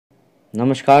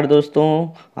नमस्कार दोस्तों,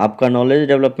 आपका नॉलेज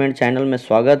डेवलपमेंट चैनल में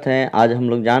स्वागत है। आज हम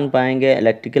लोग जान पाएंगे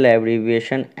electrical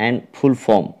abbreviation and full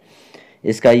form,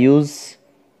 इसका यूज़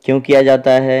क्यों किया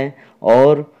जाता है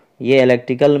और ये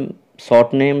इलेक्ट्रिकल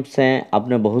शॉर्ट नेम्स हैं,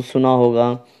 आपने बहुत सुना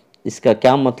होगा, इसका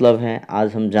क्या मतलब है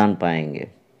आज हम जान पाएंगे।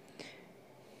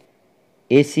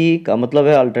 AC का मतलब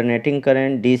है alternating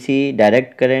current, DC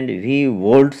direct current, V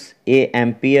volts, A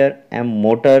ampere, M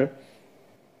motor,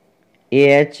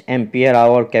 Ah ampere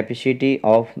hour capacity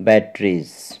of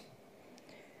batteries.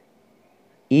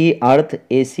 E earth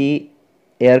AC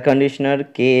air conditioner,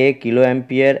 Ka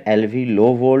kiloampere, LV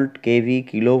low volt, KV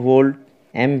kilovolt,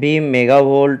 MV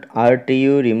megavolt,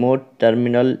 RTU remote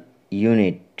terminal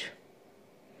unit.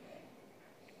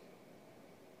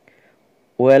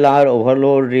 OLR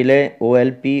overload relay,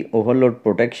 OLP overload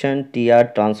protection, TR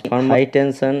transformer high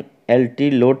tension,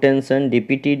 LT low tension,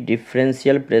 DPT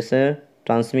differential pressure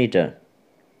transmitter.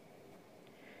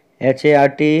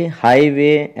 HART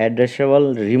highway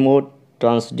addressable remote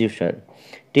transducer,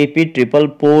 TP triple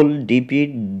pole,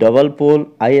 DP double pole,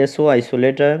 ISO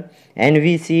isolator,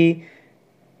 NVC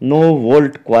no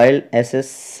volt coil, SS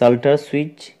salter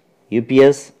switch,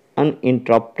 UPS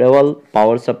uninterruptible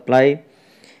power supply,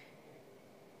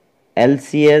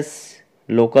 LCS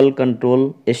local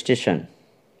control station.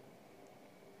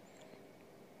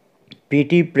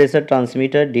 PT pressure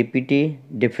transmitter, DPT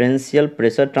differential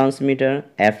pressure transmitter,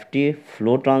 FT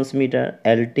flow transmitter,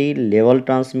 LT level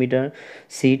transmitter,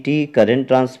 CT current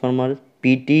transformer,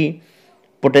 PT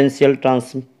potential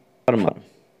transformer,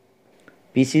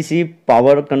 PCC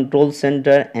power control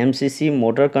center, MCC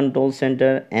motor control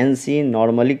center, NC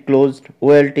normally closed,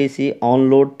 OLTC on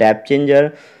load tap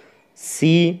changer,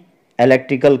 C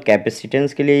electrical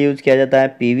capacitance के लिए use किया जाता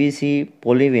है, PVC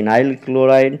polyvinyl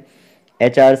chloride,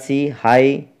 HRC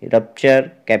high rupture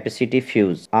capacity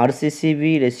fuse,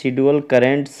 RCCB residual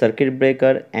current circuit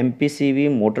breaker, MPCB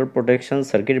motor protection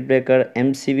circuit breaker,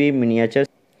 MCB miniature,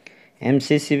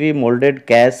 MCCB moulded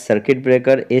cash circuit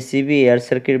breaker, ACB air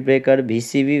circuit breaker,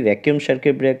 VCB vacuum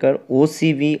circuit breaker,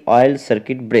 OCB oil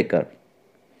circuit breaker,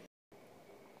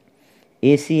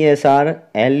 ACSR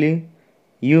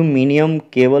aluminium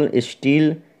cable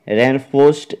steel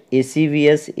reinforced,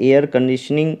 ACVS air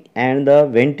conditioning and the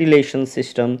ventilation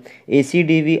system,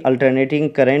 ACDV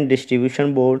alternating current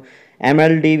distribution board,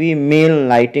 MLDB main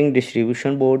lighting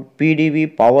distribution board,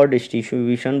 PDB power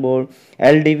distribution board,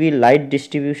 LDB light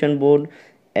distribution board,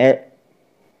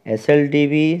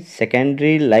 SLDB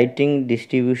secondary lighting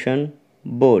distribution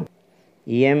board,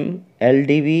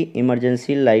 EMLDB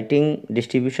emergency lighting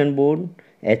distribution board,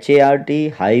 HART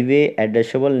highway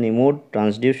addressable remote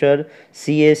transducer,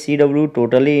 CACW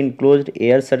totally enclosed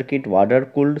air circuit water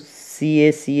cooled,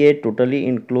 CACA totally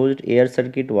enclosed air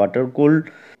circuit water cooled,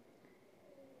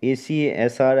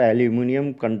 ACSR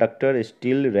aluminum conductor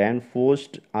steel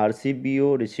reinforced,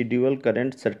 RCBO residual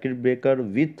current circuit breaker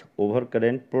with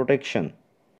overcurrent protection,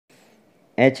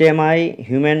 HMI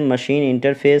human machine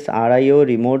interface, RIO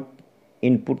remote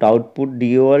input output,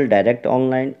 DOL direct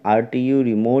online, RTU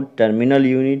remote terminal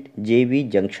unit,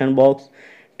 JB junction box,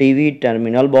 TV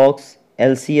terminal box,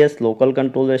 LCS local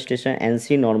control station,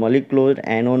 NC normally closed,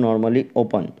 NO normally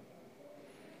open,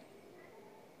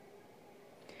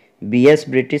 BS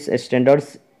British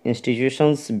Standards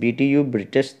Institutions, BTU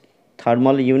British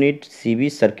thermal unit,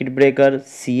 CB circuit breaker,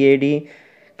 CAD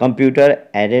computer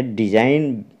aided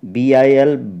design,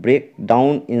 BIL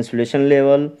breakdown insulation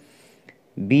level,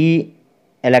 B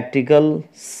electrical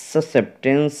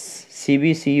susceptance,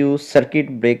 CBCU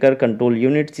circuit breaker control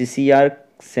unit, CCR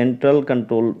central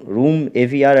control room,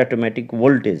 AVR automatic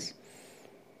voltage,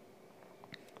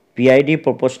 PID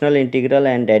proportional integral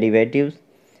and derivatives,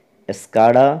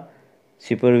 SCADA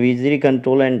supervisory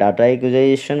control and data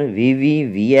acquisition,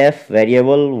 VV, VF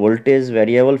variable voltage,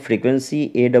 variable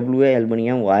frequency, AWA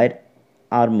aluminum wire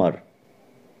armor,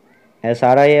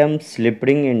 SRIM slip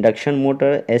ring induction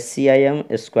motor,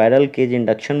 SCIM squirrel cage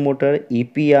induction motor,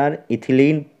 EPR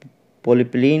ethylene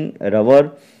polypropylene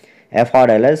rubber,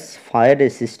 FRLS fire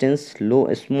resistance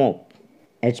low smoke,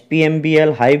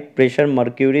 HPMBL high pressure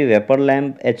mercury vapor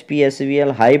lamp,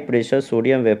 HPSVL high pressure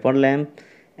sodium vapor lamp,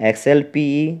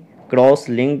 XLPE cross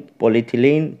linked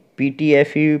polyethylene,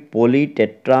 PTFE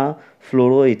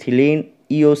polytetrafluoroethylene,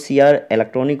 EOCR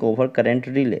electronic overcurrent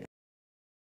relay।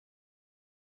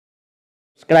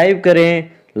 Subscribe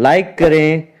करें, like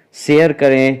करें, share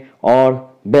करें और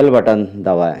bell button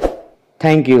दबाएं।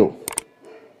 Thank you.